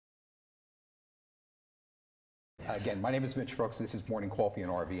Again, my name is Mitch Brooks. This is Morning Coffee on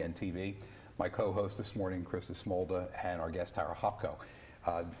RVNTV. My co-host this morning, Krista Mitch, and our guest, Hopko.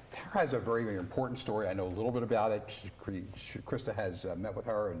 Tara has a very, very important story. I know a little bit about it. Krista has met with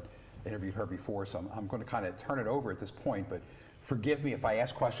her and interviewed her before, so I'm going to kind of turn it over at this point, but forgive me if I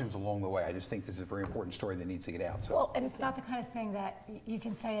ask questions along the way. I just think this is a very important story that needs to get out. So. Well, and it's not the kind of thing that you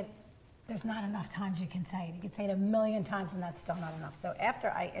can say it, there's not enough times you can say it. You can say it a million times and that's still not enough. So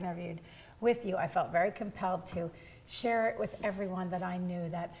after I interviewed with you, I felt very compelled to share it with everyone that I knew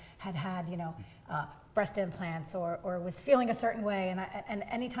that had, you know, breast implants or was feeling a certain way. And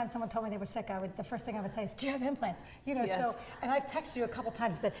anytime someone told me they were sick, the first thing I would say is, do you have implants? You know, yes. So, and I've texted you a couple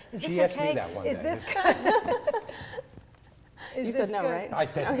times that, is this she asked okay? me that one is day. This You said no, good? right? I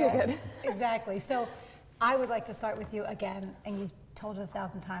said okay, no. good. Exactly. So I would like to start with you again, and you've told it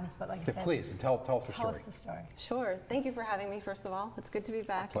 1,000 times, but like I said, please tell us the story. Tell us the story. Sure. Thank you for having me, first of all. It's good to be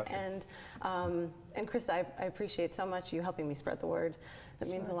back. Pleasure. And Krista, I appreciate so much you helping me spread the word. That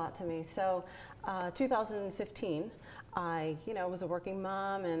means a lot to me. So 2015, I was a working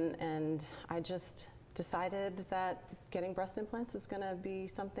mom, and I just decided that getting breast implants was going to be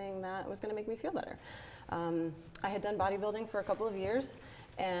something that was going to make me feel better. I had done bodybuilding for a couple of years,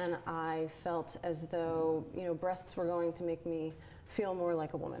 and I felt as though breasts were going to make me feel more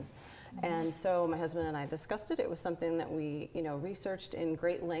like a woman. And so my husband and I discussed it. It was something that we researched in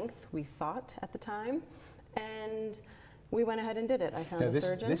great length, we thought at the time, and we went ahead and did it. I found a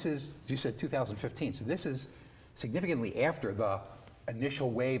surgeon. This is, you said 2015, so this is significantly after the initial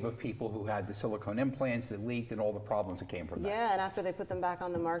wave of people who had the silicone implants that leaked and all the problems that came from that. Yeah, and after they put them back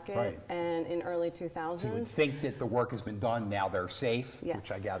on the market, right. And in early 2000s. So you would think that the work has been done, now they're safe, yes.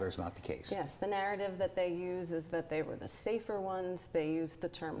 which I gather is not the case. Yes, the narrative that they use is that they were the safer ones. They use the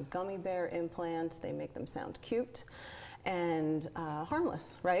term gummy bear implants. They make them sound cute and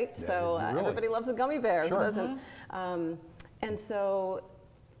harmless, right? Yeah, so really. Everybody loves a gummy bear, sure. who doesn't? And so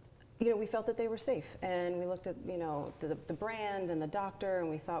we felt that they were safe, and we looked at the brand and the doctor,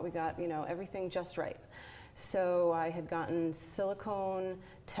 and we thought we got everything just right. So I had gotten silicone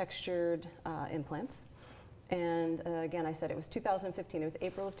textured implants, and again I said it was 2015. It was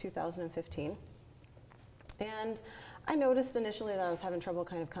April of 2015, and I noticed initially that I was having trouble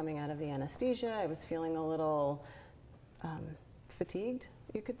kind of coming out of the anesthesia. I was feeling a little fatigued,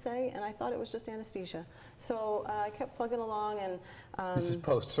 you could say, and I thought it was just anesthesia. So I kept plugging along, and this is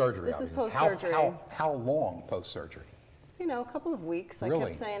post-surgery. This is post-surgery. How long post-surgery? A couple of weeks. Really? I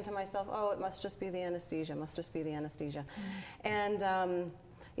kept saying to myself, oh, it must just be the anesthesia, must just be the anesthesia. And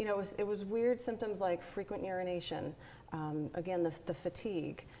it was weird symptoms like frequent urination, again, the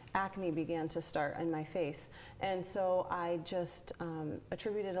fatigue, acne began to start in my face. And so I just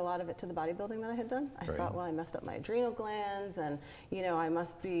attributed a lot of it to the bodybuilding that I had done. I thought, well, I messed up my adrenal glands, and I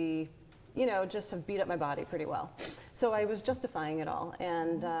must be just have beat up my body pretty well. So I was justifying it all,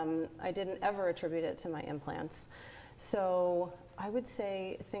 and I didn't ever attribute it to my implants. So I would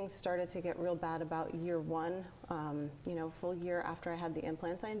say things started to get real bad about year one, full year after I had the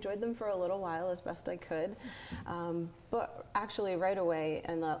implants. I enjoyed them for a little while as best I could, but actually right away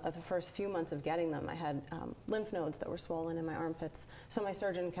in the first few months of getting them, I had lymph nodes that were swollen in my armpits, so my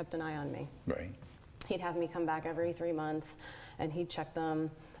surgeon kept an eye on me. Right. He'd have me come back every 3 months, and he'd check them,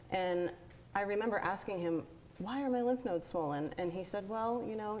 and I remember asking him, why are my lymph nodes swollen? And he said, well,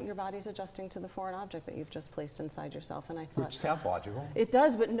 your body's adjusting to the foreign object that you've just placed inside yourself. And I thought, which sounds logical. It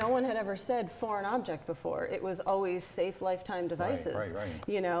does, but no one had ever said foreign object before. It was always safe lifetime devices.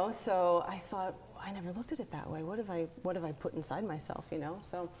 Right. So I thought, I never looked at it that way. What have I put inside myself?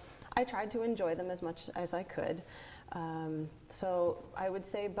 So I tried to enjoy them as much as I could. So I would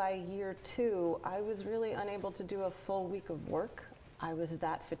say by year 2, I was really unable to do a full week of work. I was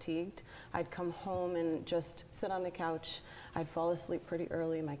that fatigued. I'd come home and just sit on the couch. I'd fall asleep pretty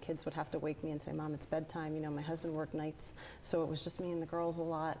early. My kids would have to wake me and say, Mom, it's bedtime. My husband worked nights, so it was just me and the girls a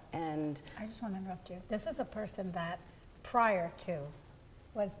lot. And I just want to interrupt you. This is a person that prior to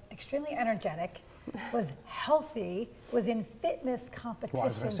was extremely energetic, was healthy, was in fitness competitions. Well, I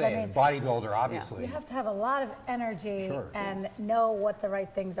was going to say, bodybuilder, obviously. You have to have a lot of energy and know what the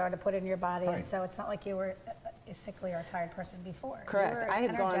right things are to put in your body. And so it's not like you were a sickly or a tired person before. Correct. I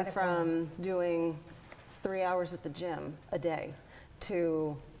had gone from doing 3 hours at the gym a day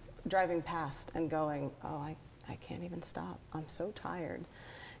to driving past and going, oh, I can't even stop. I'm so tired.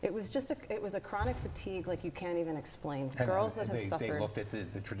 It was just it was a chronic fatigue like you can't even explain. And girls that have suffered. They looked at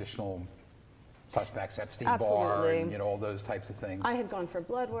the traditional suspects, Epstein Absolutely. Barr, and, all those types of things. I had gone for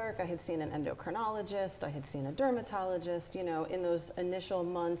blood work. I had seen an endocrinologist. I had seen a dermatologist. In those initial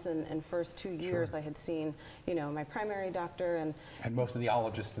months and first 2 years, Sure. I had seen, my primary doctor and most of the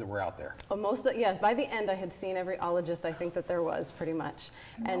ologists that were out there. yes. By the end, I had seen every ologist I think that there was, pretty much.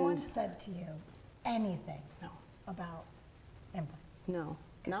 No one said to you anything No. about implants. No,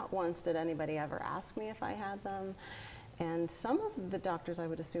 not once did anybody ever ask me if I had them. And some of the doctors, I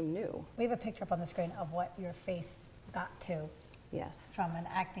would assume, knew. We have a picture up on the screen of what your face got to Yes. from an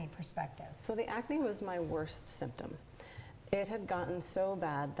acne perspective. So the acne was my worst symptom. It had gotten so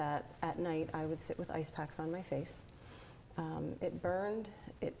bad that at night I would sit with ice packs on my face. It burned,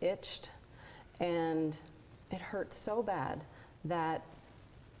 it itched, and it hurt so bad that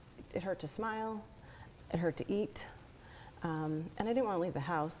it hurt to smile, it hurt to eat. And I didn't want to leave the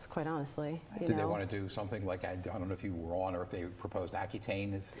house, quite honestly. Did they want to do something like, I don't know if you were on or if they proposed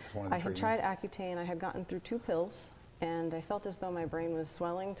Accutane as one of the I had treatments? tried Accutane. I had gotten through 2 pills, and I felt as though my brain was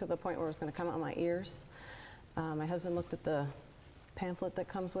swelling to the point where it was going to come out of my ears. My husband looked at the pamphlet that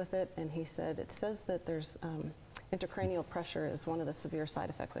comes with it, and he said, it says that there's intracranial pressure is one of the severe side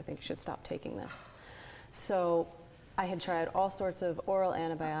effects. I think you should stop taking this. So I had tried all sorts of oral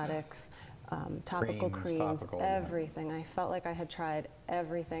antibiotics, topical creams, topical, everything. I felt like I had tried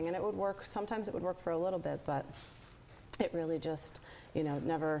everything, and it would work. Sometimes it would work for a little bit, but it really just, it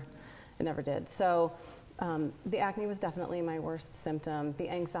never did. So the acne was definitely my worst symptom. The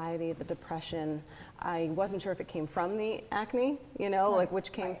anxiety, the depression. I wasn't sure if it came from the acne, like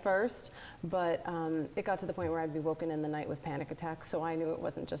which came first, but it got to the point where I'd be woken in the night with panic attacks, so I knew it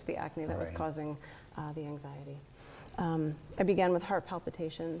wasn't just the acne that was causing the anxiety. I began with heart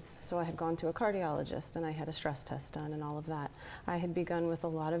palpitations, so I had gone to a cardiologist and I had a stress test done and all of that. I had begun with a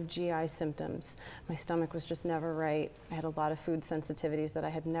lot of GI symptoms. My stomach was just never right. I had a lot of food sensitivities that I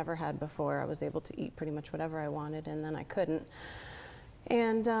had never had before. I was able to eat pretty much whatever I wanted, and then I couldn't.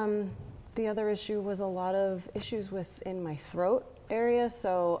 And the other issue was a lot of issues within my throat area,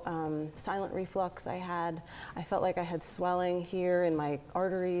 so silent reflux I felt like I had swelling here in my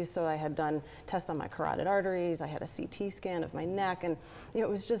arteries, so I had done tests on my carotid arteries, I had a CT scan of my neck, and it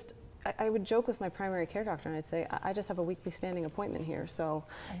was just, I would joke with my primary care doctor and I'd say, I just have a weekly standing appointment here, so,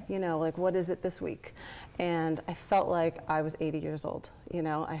 like, what is it this week? And I felt like I was 80 years old.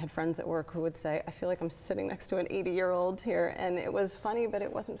 I had friends at work who would say, I feel like I'm sitting next to an 80-year-old here, and it was funny, but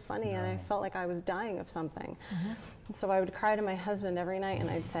it wasn't funny, and I felt like I was dying of something. So I would cry to my husband every night and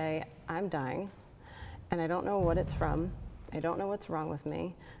I'd say, I'm dying, and I don't know what it's from. I don't know what's wrong with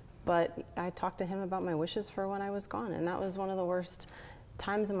me, but I talked to him about my wishes for when I was gone, and that was one of the worst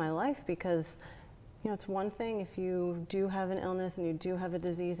times in my life, because it's one thing if you do have an illness and you do have a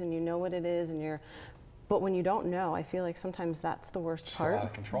disease and you know what it is, but when you don't know, I feel like sometimes that's the worst part. It's out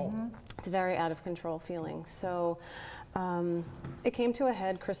of control. It's a very out of control feeling. So it came to a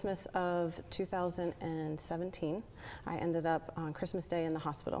head Christmas of 2017. I ended up on Christmas Day in the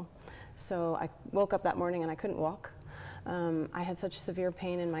hospital. So I woke up that morning and I couldn't walk. I had such severe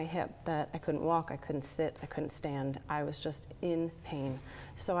pain in my hip that I couldn't walk, I couldn't sit, I couldn't stand. I was just in pain.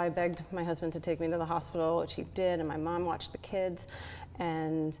 So I begged my husband to take me to the hospital, which he did, and my mom watched the kids,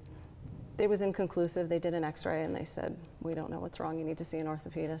 and it was inconclusive. They did an x-ray and they said, we don't know what's wrong, you need to see an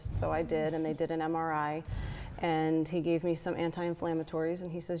orthopedist. So I did, and they did an MRI, and he gave me some anti-inflammatories,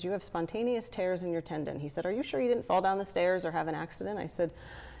 and he says, you have spontaneous tears in your tendon. He said, are you sure you didn't fall down the stairs or have an accident? I said,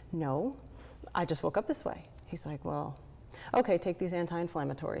 no, I just woke up this way. He's like, well, okay, take these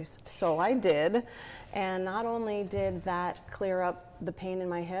anti-inflammatories. So I did, and not only did that clear up the pain in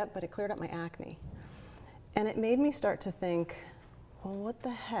my hip, but it cleared up my acne. And it made me start to think, well, what the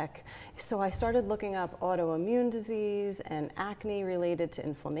heck? So I started looking up autoimmune disease and acne related to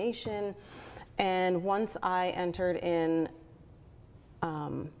inflammation, and once I entered in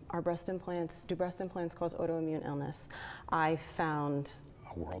our breast implants, do breast implants cause autoimmune illness, I found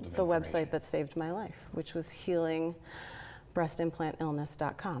the website that saved my life, which was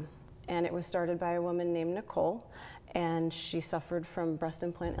healingbreastimplantillness.com. And it was started by a woman named Nicole, and she suffered from breast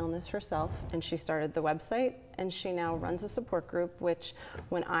implant illness herself, and she started the website, and she now runs a support group, which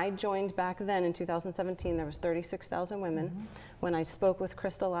when I joined back then in 2017, there was 36,000 women. When I spoke with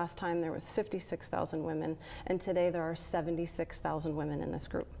Krista last time, there was 56,000 women, and today there are 76,000 women in this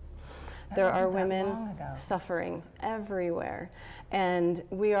group. There are women suffering everywhere, and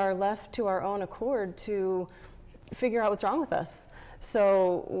we are left to our own accord to figure out what's wrong with us.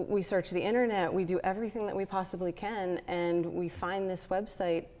 So we search the internet, we do everything that we possibly can, and we find this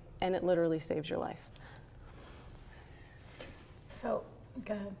website, and it literally saves your life. So,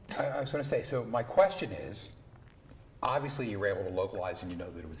 go ahead. I was going to say, so my question is, Obviously, you were able to localize and you know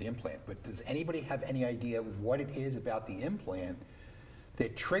that it was the implant, but does anybody have any idea what it is about the implant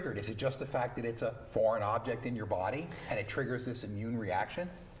that triggered? Is it just the fact that it's a foreign object in your body and it triggers this immune reaction?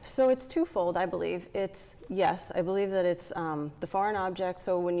 So it's twofold, I believe. It's, yes, I believe that it's the foreign object.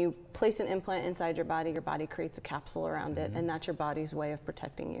 So when you place an implant inside your body creates a capsule around it, and that's your body's way of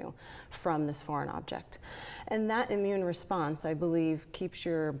protecting you from this foreign object. And that immune response, I believe, keeps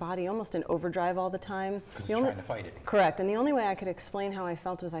your body almost in overdrive all the time. Because it's trying to fight it. Correct. And the only way I could explain how I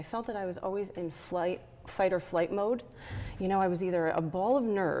felt was I felt that I was always in fight or flight mode. You know, I was either a ball of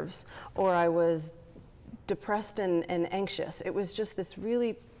nerves or I was depressed and anxious. It was just this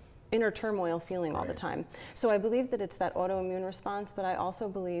really inner turmoil feeling all the time. So I believe that it's that autoimmune response, but I also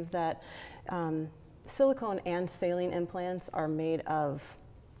believe that silicone and saline implants are made of,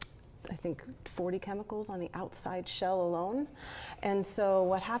 I think, 40 chemicals on the outside shell alone. And so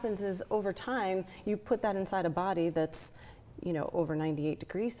what happens is over time, you put that inside a body that's, you know, over 98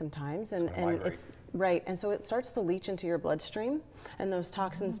 degrees sometimes, and it's right, and so it starts to leach into your bloodstream, and those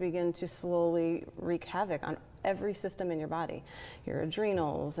toxins begin to slowly wreak havoc on every system in your body, your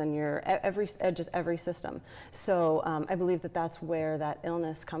adrenals and your just every system. So I believe that that's where that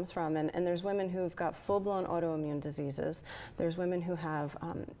illness comes from. And there's women who've got full-blown autoimmune diseases. There's women who have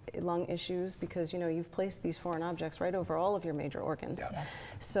lung issues because, you know, you've placed these foreign objects right over all of your major organs. Yeah. Yes.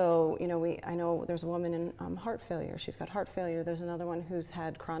 So, you know, I know there's a woman in heart failure. She's got heart failure. There's another one who's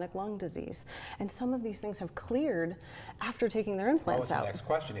had chronic lung disease. And some of these things have cleared after taking their implants That was out. the next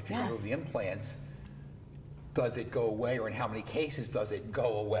question. If you remove the implants, does it go away, or in how many cases does it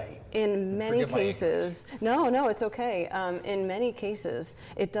go away? In many cases, no, it's okay. In many cases,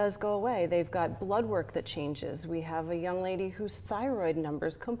 it does go away. They've got blood work that changes. We have a young lady whose thyroid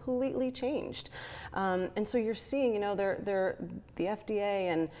numbers completely changed. And so you're seeing, you know, the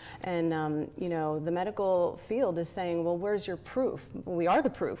FDA and you know, the medical field is saying, well, where's your proof? Well, we are the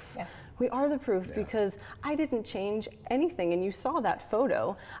proof. Yes. We are the proof because I didn't change anything. And you saw that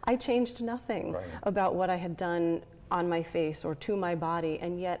photo. I changed nothing about what I had done on my face or to my body,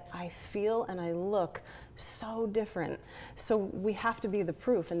 and yet I feel and I look so different. So we have to be the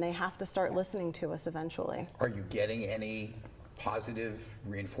proof, and they have to start listening to us eventually. Are you getting any positive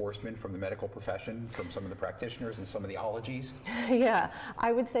reinforcement from the medical profession, from some of the practitioners and some of the ologies? Yeah,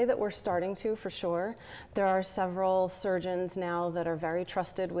 I would say that we're starting to, for sure. There are several surgeons now that are very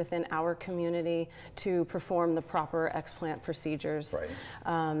trusted within our community to perform the proper explant procedures.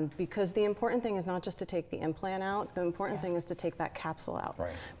 Because the important thing is not just to take the implant out, the important thing is to take that capsule out.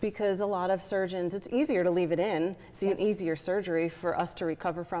 Because a lot of surgeons, it's easier to leave it in, see an easier surgery for us to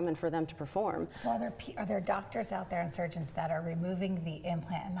recover from and for them to perform. So are there doctors out there and surgeons that are removing the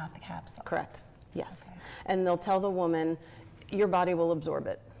implant and not the capsule? Correct. Yes. Okay. And they'll tell the woman, your body will absorb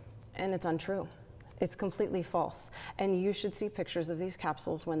it. And it's untrue. It's completely false. And you should see pictures of these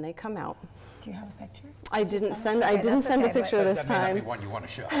capsules when they come out. Do you have a picture? I didn't send a picture this That may not time. be one you want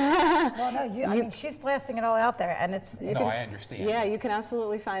to show. Well, no, I mean, she's blasting it all out there, and it's. No, I understand. Yeah, you can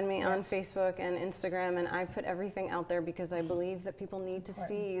absolutely find me on Facebook and Instagram, and I put everything out there because I believe that people need to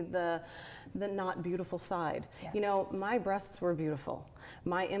see the not beautiful side. Yes. You know, my breasts were beautiful.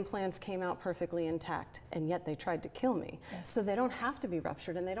 My implants came out perfectly intact, and yet they tried to kill me. Yes. So they don't have to be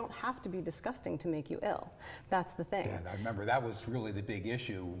ruptured, and they don't have to be disgusting to make you ill. That's the thing. Yeah, I remember that was really the big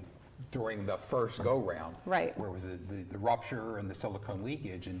issue during the first go-round. Right. Where it was the rupture and the silicone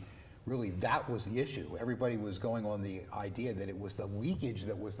leakage, and really that was the issue. Everybody was going on the idea that it was the leakage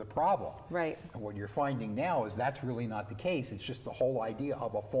that was the problem. Right. And what you're finding now is that's really not the case. It's just the whole idea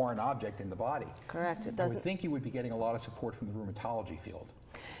of a foreign object in the body. Correct. It I doesn't. would think you would be getting a lot of support from the rheumatology field.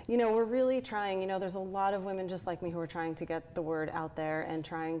 You know, we're really trying, you know, there's a lot of women just like me who are trying to get the word out there and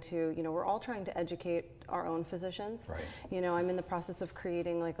trying to, you know, we're all trying to educate our own physicians. Right. You know, I'm in the process of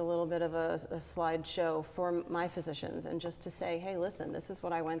creating like a little bit of a slideshow for my physicians, and just to say, hey, listen, this is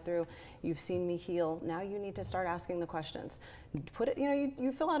what I went through. You've seen me heal. Now you need to start asking the questions. Put it, you know,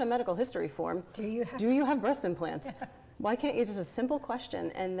 you fill out a medical history form. Do you have breast implants? Why can't you just a simple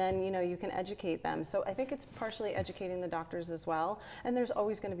question, and then, you know, you can educate them. So I think it's partially educating the doctors as well. And there's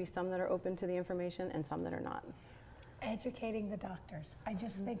always going to be some that are open to the information and some that are not. Educating the doctors. I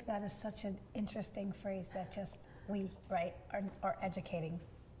just think that is such an interesting phrase that just are educating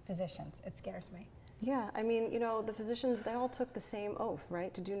physicians. It scares me. Yeah, I mean, you know, the physicians, they all took the same oath,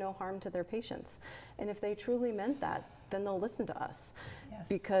 right, to do no harm to their patients. And if they truly meant that, then they'll listen to us. Yes.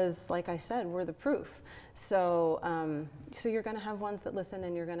 Because, like I said, we're the proof. So, so you're going to have ones that listen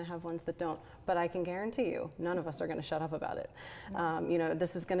and you're going to have ones that don't. But I can guarantee you, none of us are going to shut up about it. You know,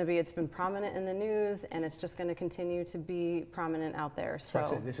 this is going to be, it's been prominent in the news, and it's just going to continue to be prominent out there. So I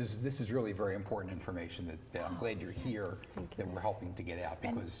said, this is really very important information that I'm glad you're here, that we're helping to get out,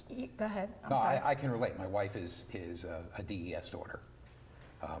 because Go ahead. I'm no, sorry. I can relate. My wife is a DES daughter,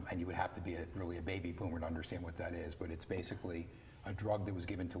 and you would have to be really a baby boomer to understand what that is. But it's basically a drug that was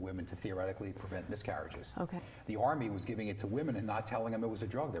given to women to theoretically prevent miscarriages. Okay. The Army was giving it to women and not telling them it was a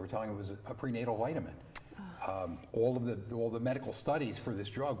drug. They were telling them it was a prenatal vitamin. All the medical studies for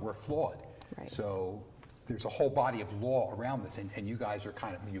this drug were flawed. Right. So there's a whole body of law around this, and you guys are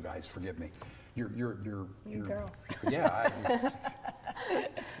kind of, you guys, forgive me, you're girls. Yeah,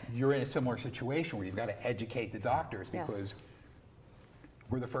 you're in a similar situation where you've got to educate the doctors, because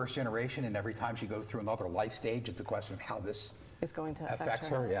we're the first generation, and every time she goes through another life stage, it's a question of how this is going to affects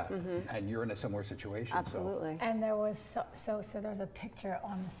her. Yeah, and you're in a similar situation. Absolutely. And there was so there's a picture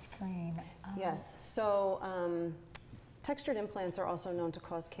on the screen. Yes. So textured implants are also known to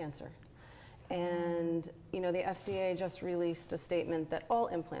cause cancer. And, you know, the FDA just released a statement that all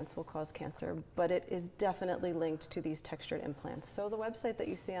implants will cause cancer, but it is definitely linked to these textured implants. So the website that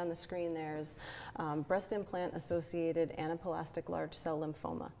you see on the screen there is Breast Implant Associated Anaplastic Large Cell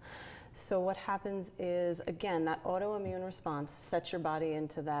Lymphoma. So what happens is, again, that autoimmune response sets your body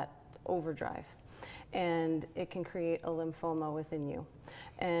into that overdrive, and it can create a lymphoma within you.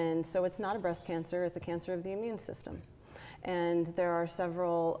 And so it's not a breast cancer, it's a cancer of the immune system. And there are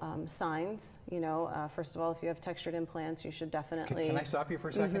several signs, you know, first of all, if you have textured implants, you should definitely... Can I stop you for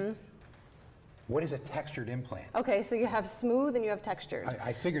a second? What is a textured implant? Okay, so you have smooth and you have textured.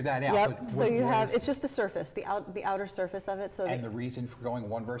 I figured that out. Yep, But so you have, it's just the surface, the outer surface of it. So and the reason for going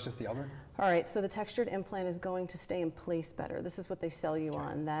one versus the other? All right, so the textured implant is going to stay in place better. This is what they sell you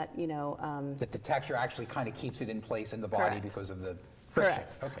on, that, you know... that the texture actually kind of keeps it in place in the body because of the friction.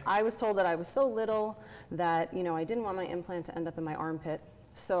 Correct. Okay. I was told that I was so little that, you know, I didn't want my implant to end up in my armpit.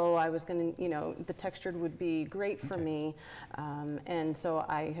 So I was going to, you know, the textured would be great for me. And so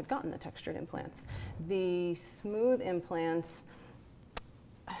I had gotten the textured implants. The smooth implants,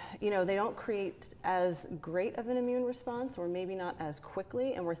 you know, they don't create as great of an immune response, or maybe not as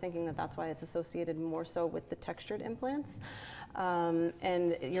quickly, and we're thinking that that's why it's associated more so with the textured implants.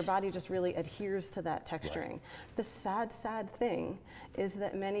 And your body just really adheres to that texturing. Right. The sad thing is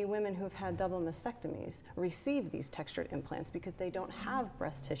that many women who've had double mastectomies receive these textured implants because they don't have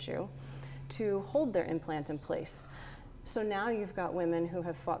breast tissue to hold their implant in place. So now you've got women who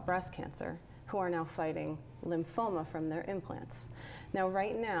have fought breast cancer who are now fighting lymphoma from their implants. Now,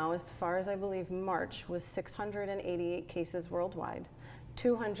 right now, as far as I believe March, was 688 cases worldwide.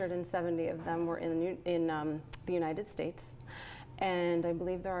 270 of them were in the United States, and I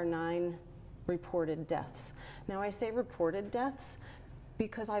believe there are 9 reported deaths. Now, I say reported deaths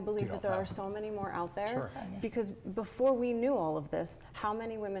because I believe that there are so many more out there. Sure. Because before we knew all of this, how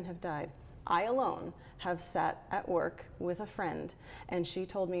many women have died? I alone have sat at work with a friend, and she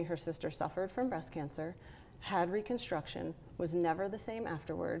told me her sister suffered from breast cancer, had reconstruction, was never the same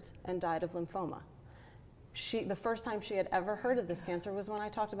afterwards, and died of lymphoma. The first time she had ever heard of this cancer was when I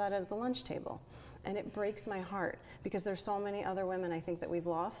talked about it at the lunch table. And it breaks my heart because there's so many other women I think that we've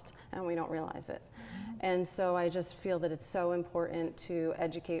lost and we don't realize it. And so I just feel that it's so important to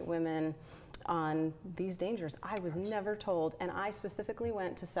educate women on these dangers. I was never told, and I specifically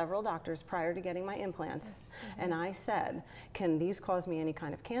went to several doctors prior to getting my implants, and I said, can these cause me any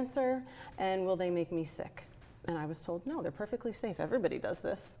kind of cancer, and will they make me sick? And I was told, no, they're perfectly safe. Everybody does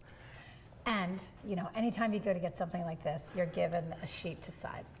this. And, you know, anytime you go to get something like this, you're given a sheet to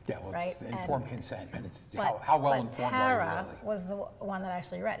sign. Yeah, well, right? it's informed consent, and it's But, how well informed are you Tara really? was the one that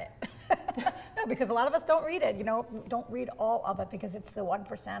actually read it. No, because a lot of us don't read it, you know, don't read all of it because it's the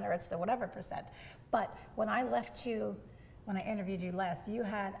 1% or it's the whatever percent. But when I left you, when I interviewed you last, you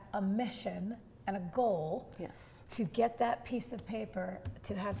had a mission and a goal to get that piece of paper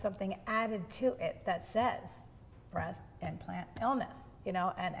to have something added to it that says breast implant illness, you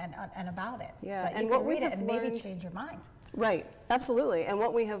know, and about it. Yeah, so and you what can we read it have and learned, maybe change your mind. Right, absolutely. And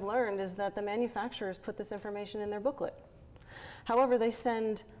what we have learned is that the manufacturers put this information in their booklet. However, they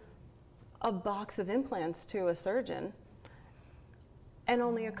send a box of implants to a surgeon and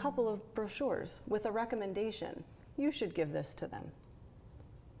only a couple of brochures with a recommendation. You should give this to them.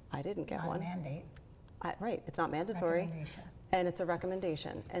 I didn't get one. Not a mandate. Right, it's not mandatory. And it's a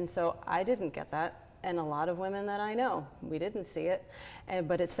recommendation. And so I didn't get that. And a lot of women that I know, we didn't see it.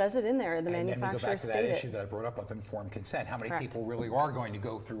 But it says it in there, the manufacturer stated. And then we go back to that issue that I brought up of informed consent. How many people really are going to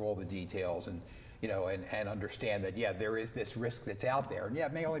go through all the details and, you know, and understand that, yeah, there is this risk that's out there. And yeah,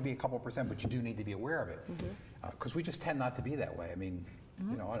 it may only be a couple %, but you do need to be aware of it. Because we just tend not to be that way. I mean,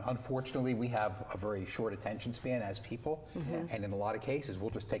 you know, unfortunately, we have a very short attention span as people, and in a lot of cases, we'll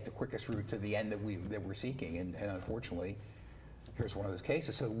just take the quickest route to the end that we're seeking. And unfortunately, here's one of those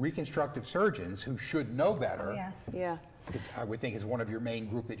cases. So reconstructive surgeons who should know better, I would think is one of your main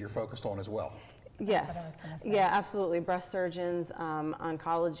group that you're focused on as well. Yes, yeah, absolutely. Breast surgeons,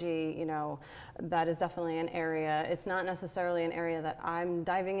 oncology, you know, that is definitely an area. It's not necessarily an area that I'm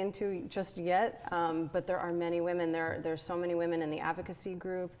diving into just yet, but there are many women. There's so many women in the advocacy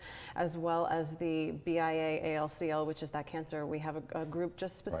group, as well as the BIA ALCL, which is that cancer. We have a group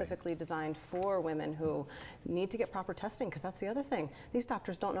just specifically designed for women who need to get proper testing, because that's the other thing. These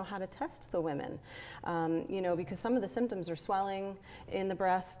doctors don't know how to test the women, you know, because some of the symptoms are swelling in the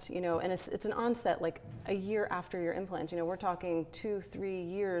breast, you know, and it's an onset like a year after your implant. You know, we're talking 2-3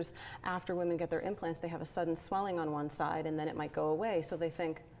 years after women get their implants, they have a sudden swelling on one side, and then it might go away. So they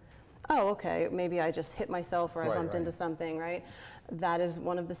think, oh, okay, maybe I just hit myself, or I bumped into something, right? That is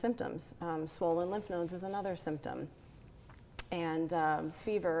one of the symptoms. Swollen lymph nodes is another symptom. And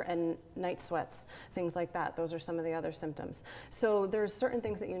fever and night sweats, things like that. Those are some of the other symptoms. So there's certain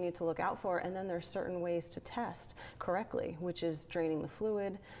things that you need to look out for, and then there's certain ways to test correctly, which is draining the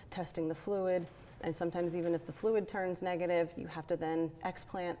fluid, testing the fluid, and sometimes even if the fluid turns negative, you have to then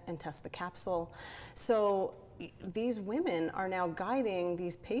explant and test the capsule. So these women are now guiding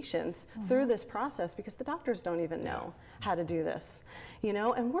these patients through this process, because the doctors don't even know how to do this, you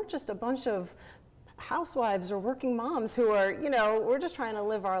know, and we're just a bunch of housewives or working moms who are, you know, we're just trying to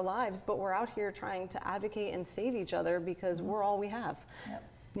live our lives, but we're out here trying to advocate and save each other, because we're all we have.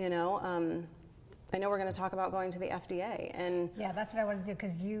 You know, I know we're going to talk about going to the FDA, and yeah, that's what I want to do,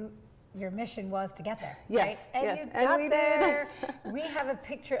 because your mission was to get there. Yes, right? And yes, you and got we there. We have a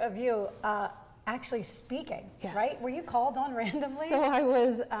picture of you actually speaking, right? Were you called on randomly? So I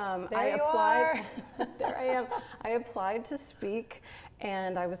was, I applied. Are. There I am. I applied to speak,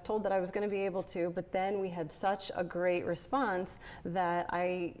 and I was told that I was going to be able to, but then we had such a great response that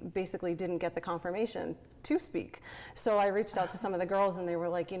I basically didn't get the confirmation to speak. So I reached out to some of the girls, and they were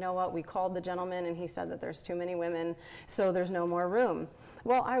like, you know what, we called the gentleman and he said that there's too many women, so there's no more room.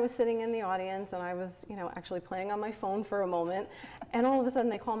 Well, I was sitting in the audience, and I was, you know, actually playing on my phone for a moment, and all of a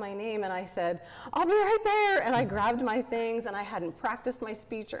sudden they call my name, and I said, I'll be right there, and I grabbed my things, and I hadn't practiced my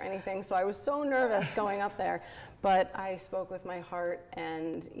speech or anything, so I was so nervous going up there, but I spoke with my heart.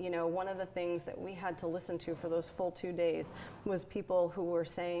 And, you know, one of the things that we had to listen to for those full 2 days was people who were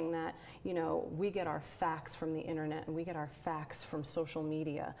saying that, you know, we get our facts from the internet, and we get our facts from social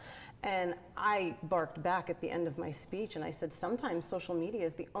media. And I barked back at the end of my speech, and I said, sometimes social media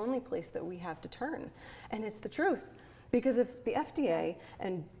is the only place that we have to turn. And it's the truth. Because if the FDA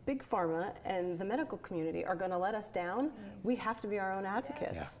and Big Pharma and the medical community are going to let us down, we have to be our own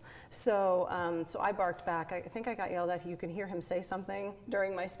advocates. So, so I barked back. I think I got yelled at. You can hear him say something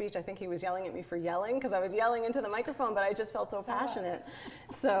during my speech. I think he was yelling at me for yelling, because I was yelling into the microphone, but I just felt so passionate.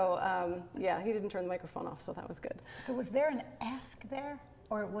 So, yeah, he didn't turn the microphone off, so that was good. So was there an ask there?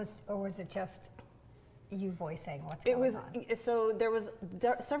 Or was it just you voicing what's going on? So there was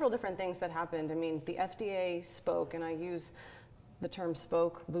several different things that happened. I mean, the FDA spoke, and I use the term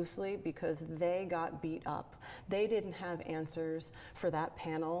spoke loosely because they got beat up. They didn't have answers for that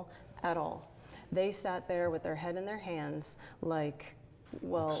panel at all. They sat there with their head in their hands like,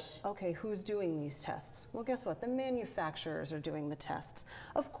 well, okay, who's doing these tests? Well, guess what? The manufacturers are doing the tests.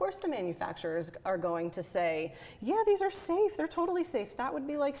 Of course the manufacturers are going to say, yeah, these are safe, they're totally safe. That would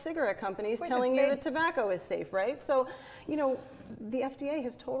be like cigarette companies telling you that tobacco is safe, right? So, you know, the FDA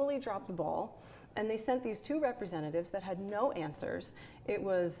has totally dropped the ball, and they sent these 2 representatives that had no answers. It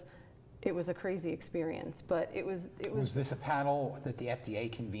was a crazy experience, but it was. Was this a panel that the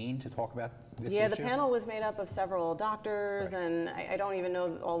FDA convened to talk about this issue? Yeah, the panel was made up of several doctors, and I don't even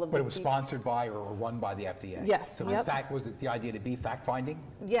know all of the. But it was sponsored by or run by the FDA. Yes. So was it the idea to be fact finding?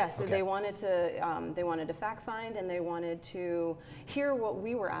 Yes, okay. They wanted to fact find, and they wanted to hear what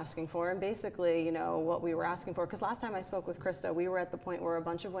we were asking for, and basically, you know, what we were asking for. Because last time I spoke with Krista, we were at the point where a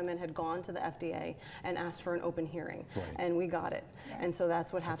bunch of women had gone to the FDA and asked for an open hearing, and we got it. And so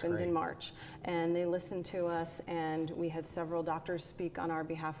that's what happened in March. And they listened to us, and we had several doctors speak on our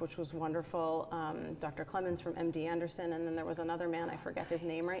behalf, which was wonderful. Dr. Clemens from MD Anderson, and then there was another man, I forget his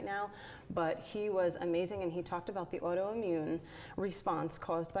name right now, but he was amazing, and he talked about the autoimmune response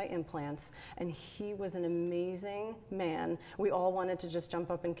caused by implants, and he was an amazing man. We all wanted to just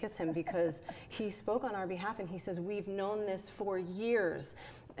jump up and kiss him because he spoke on our behalf, and he says, we've known this for years.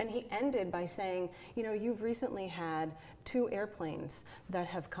 And he ended by saying, you know, you've recently had 2 airplanes that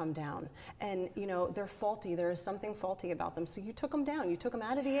have come down, and you know they're faulty. There is something faulty about them. So you took them down. You took them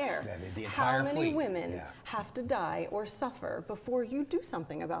out of the air. Yeah, the entire How many fleet. women Yeah. have to die or suffer before you do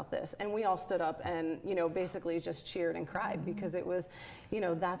something about this? And we all stood up and you know basically just cheered and cried because it was, you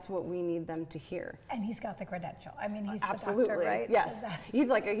know, that's what we need them to hear. And he's got the credential. I mean, he's Absolutely, the doctor, right? yes. So that's- He's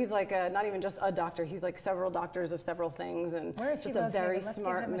like a, not even just a doctor. He's like several doctors of several things, and Where is he just a very located? Let's give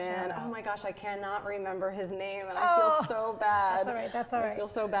smart him a man. shout out. Oh my gosh, I cannot remember his name, and I feel so bad. That's all right. That's all I right. feel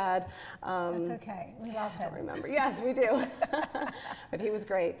so bad. That's okay. We love I him. don't remember. Yes, we do. But he was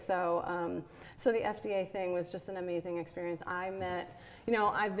great. So, so the FDA thing was just an amazing experience. I met, you know,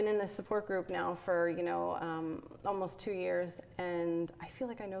 I've been in this support group now for, you know, almost 2 years, and I feel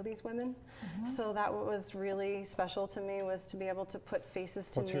like I know these women. So that was really special to me, was to be able to put faces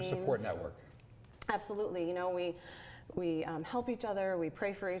to What's names. your support network? Absolutely. You know, we help each other, we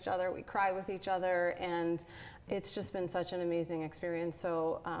pray for each other, we cry with each other, and it's just been such an amazing experience.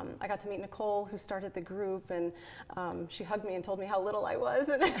 So I got to meet Nicole, who started the group, and she hugged me and told me how little I was,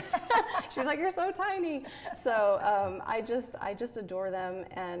 and she's like, "You're so tiny." So I just adore them,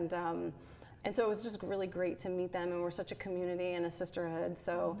 and so it was just really great to meet them, and we're such a community and a sisterhood.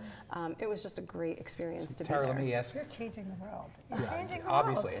 So it was just a great experience to Tara, be there. let me ask. You're changing the world. You're Yeah, changing the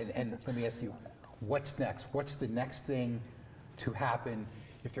obviously, world. and let me ask you, what's next? What's the next thing to happen?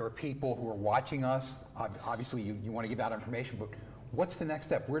 If there are people who are watching us, obviously you want to give out information, but what's the next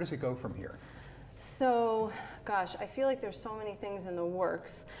step? Where does it go from here? So, gosh, I feel like there's so many things in the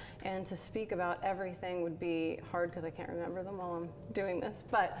works, and to speak about everything would be hard because I can't remember them while I'm doing this.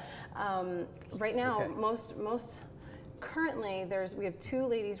 But right now, okay. most currently, we have 2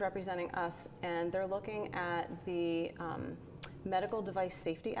 ladies representing us, and they're looking at the Medical Device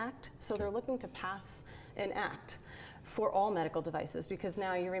Safety Act. So they're looking to pass an act for all medical devices, because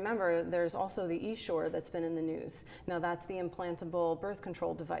now you remember there's also the e-Shore that's been in the news. Now that's the implantable birth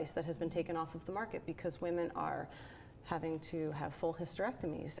control device that has been taken off of the market because women are having to have full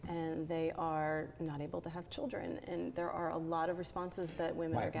hysterectomies and they are not able to have children, and there are a lot of responses that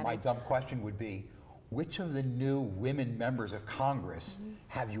women are getting. My dumb question would be, which of the new women members of Congress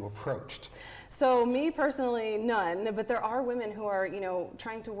have you approached? So me personally, none, but there are women who are, you know,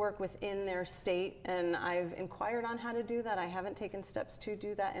 trying to work within their state, and I've inquired on how to do that. I haven't taken steps to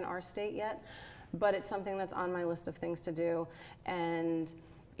do that in our state yet, but it's something that's on my list of things to do. And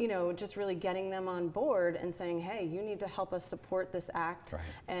you know, just really getting them on board and saying, hey, you need to help us support this act, right.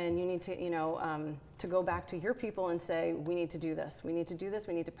 And you need to, you know, to go back to your people and say, we need to do this, we need to do this,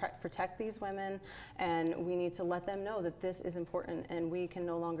 we need to protect these women, and we need to let them know that this is important and we can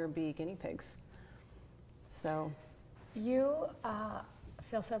no longer be guinea pigs. So. You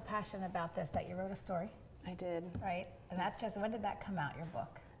feel so passionate about this that you wrote a story, I did. right? And that says, when did that come out, your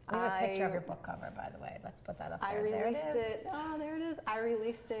book? We have a picture of your book cover, by the way. Let's put that up there. I released there it. Oh, there it is. I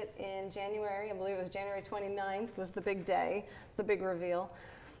released it in January. I believe it was January 29th was the big day, the big reveal.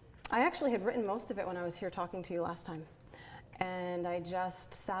 I actually had written most of it when I was here talking to you last time, and I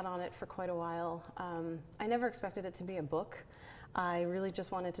just sat on it for quite a while. I never expected it to be a book. I really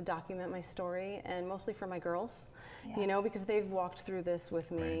just wanted to document my story, and mostly for my girls, you know, because they've walked through this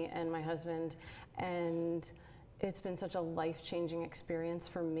with me and my husband, and it's been such a life-changing experience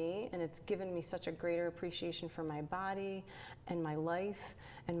for me, and it's given me such a greater appreciation for my body and my life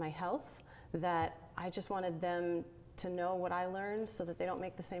and my health that I just wanted them to know what I learned so that they don't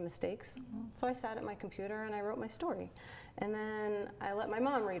make the same mistakes. So I sat at my computer and I wrote my story. And then I let my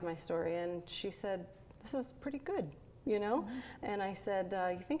mom read my story, and she said, this is pretty good, you know? And I said,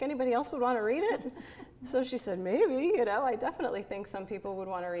 you think anybody else would want to read it? So she said, maybe, you know, I definitely think some people would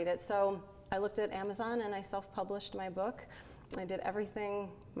want to read it. So I looked at Amazon and I self-published my book. I did everything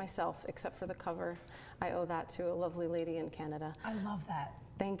myself except for the cover. I owe that to a lovely lady in Canada. I love that.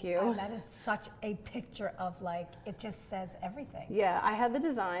 Thank you. That is such a picture of, like, it just says everything. Yeah, I had the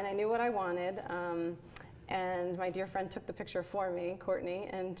design. I knew what I wanted. And my dear friend took the picture for me, Courtney,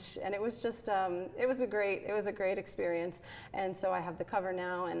 and it was just it was a great experience. And so I have the cover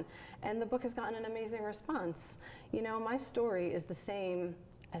now, and the book has gotten an amazing response. You know, my story is the same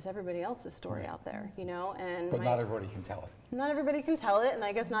as everybody else's story out there, you know, But not everybody can tell it. Not everybody can tell it, and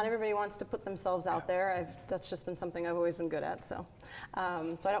I guess not everybody wants to put themselves out there. That's just been something I've always been good at, so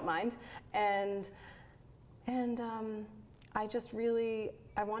I don't mind. And I just really,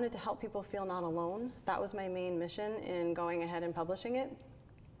 I wanted to help people feel not alone. That was my main mission in going ahead and publishing it.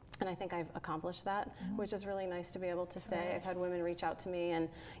 And I think I've accomplished that, which is really nice to be able to say. I've had women reach out to me and,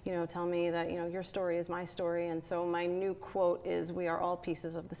 you know, tell me that, you know, your story is my story. And so my new quote is, we are all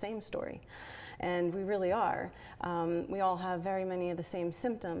pieces of the same story. and we really are. We all have very many of the same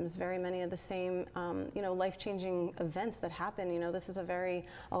symptoms, very many of the same, you know, life-changing events that happen. You know, this is a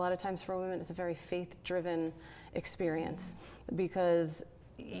lot of times for women, it's a very faith-driven experience, because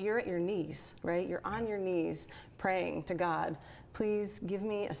you're at your knees, right? You're on your knees praying to God, please give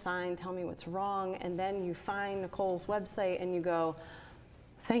me a sign, tell me what's wrong, and then you find Nicole's website and you go,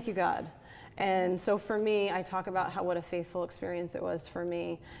 thank you, God. And so for me, I talk about what a faithful experience it was for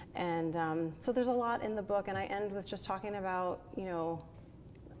me. And so there's a lot in the book, and I end with just talking about, you know,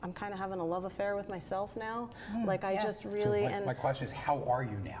 I'm kind of having a love affair with myself now. Like I just really, so my question is, how are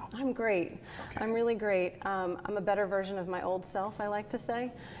you now? I'm great. Okay. I'm really great. I'm a better version of my old self, I like to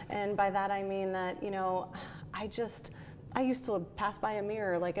say. And by that I mean that, you know, I used to pass by a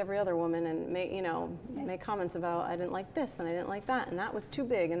mirror like every other woman and make comments about I didn't like this and I didn't like that, and that was too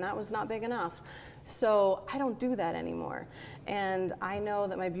big and that was not big enough. So I don't do that anymore. And I know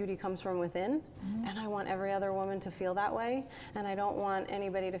that my beauty comes from within, and I want every other woman to feel that way. And I don't want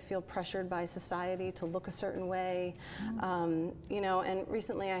anybody to feel pressured by society to look a certain way. You know, and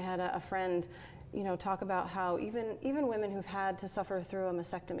recently I had a friend, you know, talk about how even women who've had to suffer through a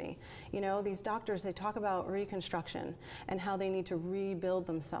mastectomy, you know, these doctors, they talk about reconstruction and how they need to rebuild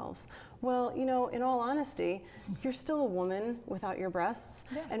themselves. Well, you know, in all honesty, you're still a woman without your breasts,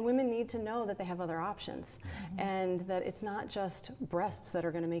 and women need to know that they have other options, and that it's not just breasts that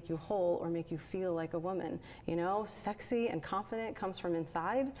are going to make you whole or make you feel like a woman. You know, sexy and confident comes from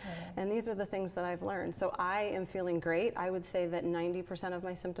inside, and these are the things that I've learned. So I am feeling great. I would say that 90% of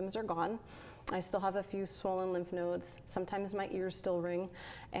my symptoms are gone. I still have a few swollen lymph nodes. Sometimes my ears still ring.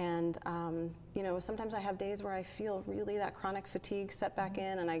 And, you know, sometimes I have days where I feel really that chronic fatigue set back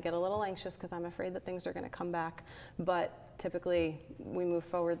in, and I get a little anxious because I'm afraid that things are going to come back. But typically we move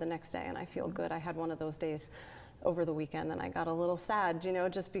forward the next day and I feel good. I had one of those days over the weekend and I got a little sad, you know,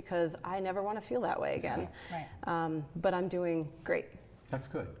 just because I never want to feel that way again. But I'm doing great. That's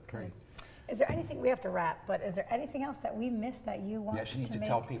good. Great. Is there anything, we have to wrap, but is there anything else that we missed that you want to she needs to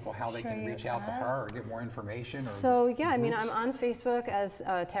tell people how they can reach out to her or get more information? Or so yeah, I mean, I'm on Facebook as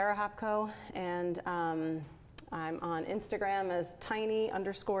Tara Hopko, and I'm on Instagram as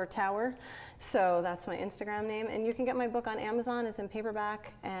tiny_tower. So that's my Instagram name. And you can get my book on Amazon. It's in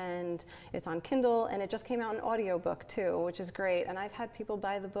paperback and it's on Kindle, and it just came out in audiobook too, which is great. And I've had people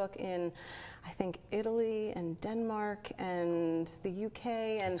buy the book in, I think, Italy and Denmark and the UK.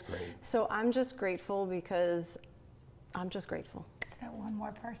 And that's great. So I'm just grateful because I'm just grateful. It's that one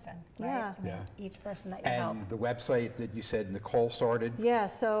more person, right? Yeah. I mean, each person that you help. And the website that you said Nicole started? Yeah,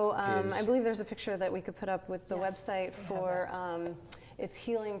 so I believe there's a picture that we could put up with the website for, it's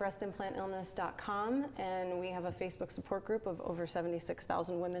healingbreastimplantillness.com, and we have a Facebook support group of over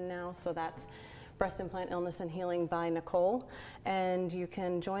 76,000 women now, so that's Breast Implant Illness and Healing by Nicole, and you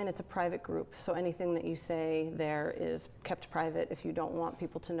can join. It's a private group, so anything that you say there is kept private if you don't want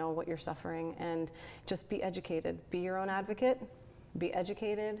people to know what you're suffering. And just be educated, be your own advocate, be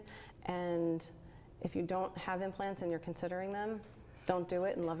educated, and if you don't have implants and you're considering them, don't do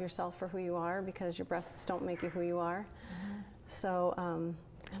it, and love yourself for who you are, because your breasts don't make you who you are. So,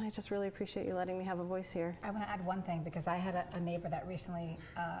 and I just really appreciate you letting me have a voice here. I want to add one thing, because I had a neighbor that recently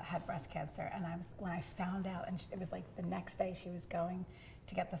had breast cancer, and when I found out, and it was like the next day she was going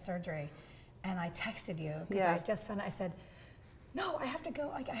to get the surgery, and I texted you, because I just found out, I said, no, I have to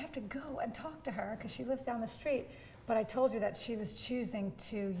go, I have to go and talk to her, because she lives down the street. But I told you that she was choosing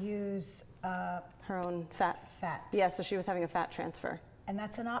to use her own fat. Yeah, so she was having a fat transfer. And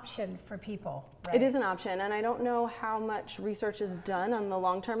that's an option for people, right? It is an option, and I don't know how much research is done on the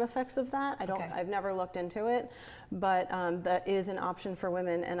long-term effects of that. I've never looked into it, but that is an option for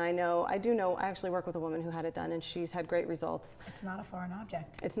women. And I actually work with a woman who had it done, and she's had great results. It's not a foreign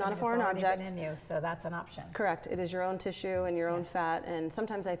object. It's not a foreign object. It's already been in you, so that's an option. Correct. It is your own tissue and your own fat, and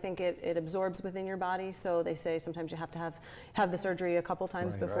sometimes I think it absorbs within your body. So they say sometimes you have to have the surgery a couple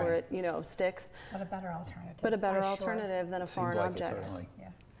times before it, you know, sticks. But a better alternative. But a better alternative than a foreign object. Yeah.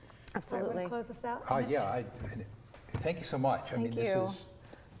 Absolutely. Want to close us out? Thank you so much. I mean, this is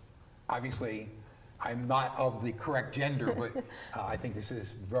obviously, I'm not of the correct gender, but I think this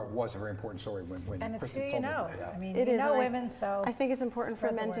was a very important story when and it's Krista who told you know. me. I mean, it you is, know women, so I think it's important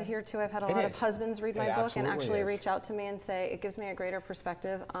for men to hear too. I've had a lot of husbands read my book and actually reach out to me and say it gives me a greater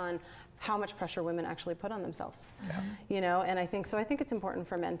perspective on how much pressure women actually put on themselves. You know, and I think it's important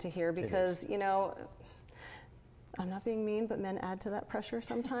for men to hear, because you know, I'm not being mean, but men add to that pressure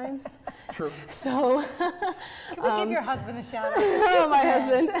sometimes. True. So, can we give your husband a shout out? Oh, my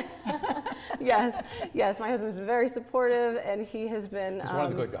husband. Yes, my husband's been very supportive, and he has been... He's one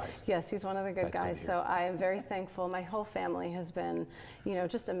of the good guys. Yes, he's one of the good That's guys. good to So I am very thankful. My whole family has been,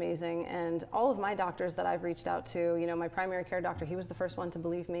 just amazing. And all of my doctors that I've reached out to, my primary care doctor, he was the first one to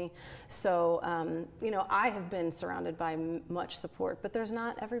believe me. So, I have been surrounded by much support, but there's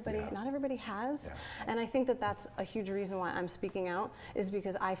not everybody has. Yeah. And I think that that's a huge reason why I'm speaking out, is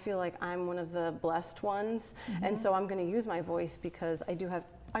because I feel like I'm one of the blessed ones. And so I'm going to use my voice because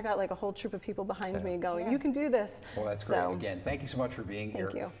I got like a whole troop of people behind me going, you can do this. Well, that's great. Again, thank you so much for being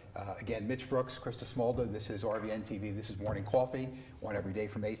here. Thank you. Again, Mitch Brooks, Krista Smolda, this is RVNTV, this is Morning Coffee, on every day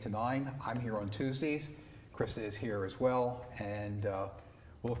from 8 to 9. I'm here on Tuesdays. Krista is here as well, and we'll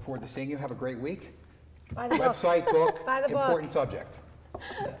look forward to seeing you. Have a great week. Buy the Website, book, Buy the book. important subject.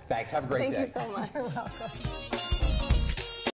 Thanks. Have a great day. Thank you so much. You're welcome.